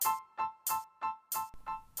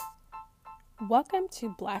Welcome to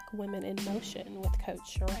Black Women in Motion with Coach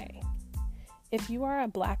Shorei. If you are a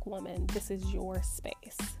Black woman, this is your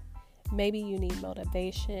space. Maybe you need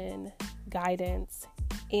motivation, guidance,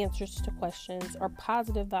 answers to questions, or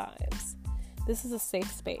positive vibes. This is a safe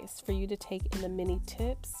space for you to take in the many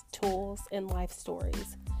tips, tools, and life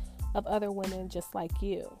stories of other women just like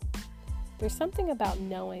you. There's something about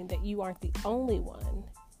knowing that you aren't the only one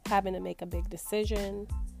having to make a big decision,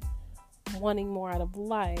 wanting more out of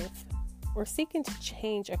life, or seeking to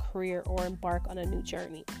change a career or embark on a new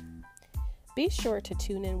journey. Be sure to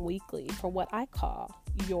tune in weekly for what I call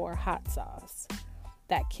your hot sauce,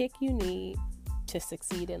 that kick you need to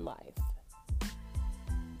succeed in life.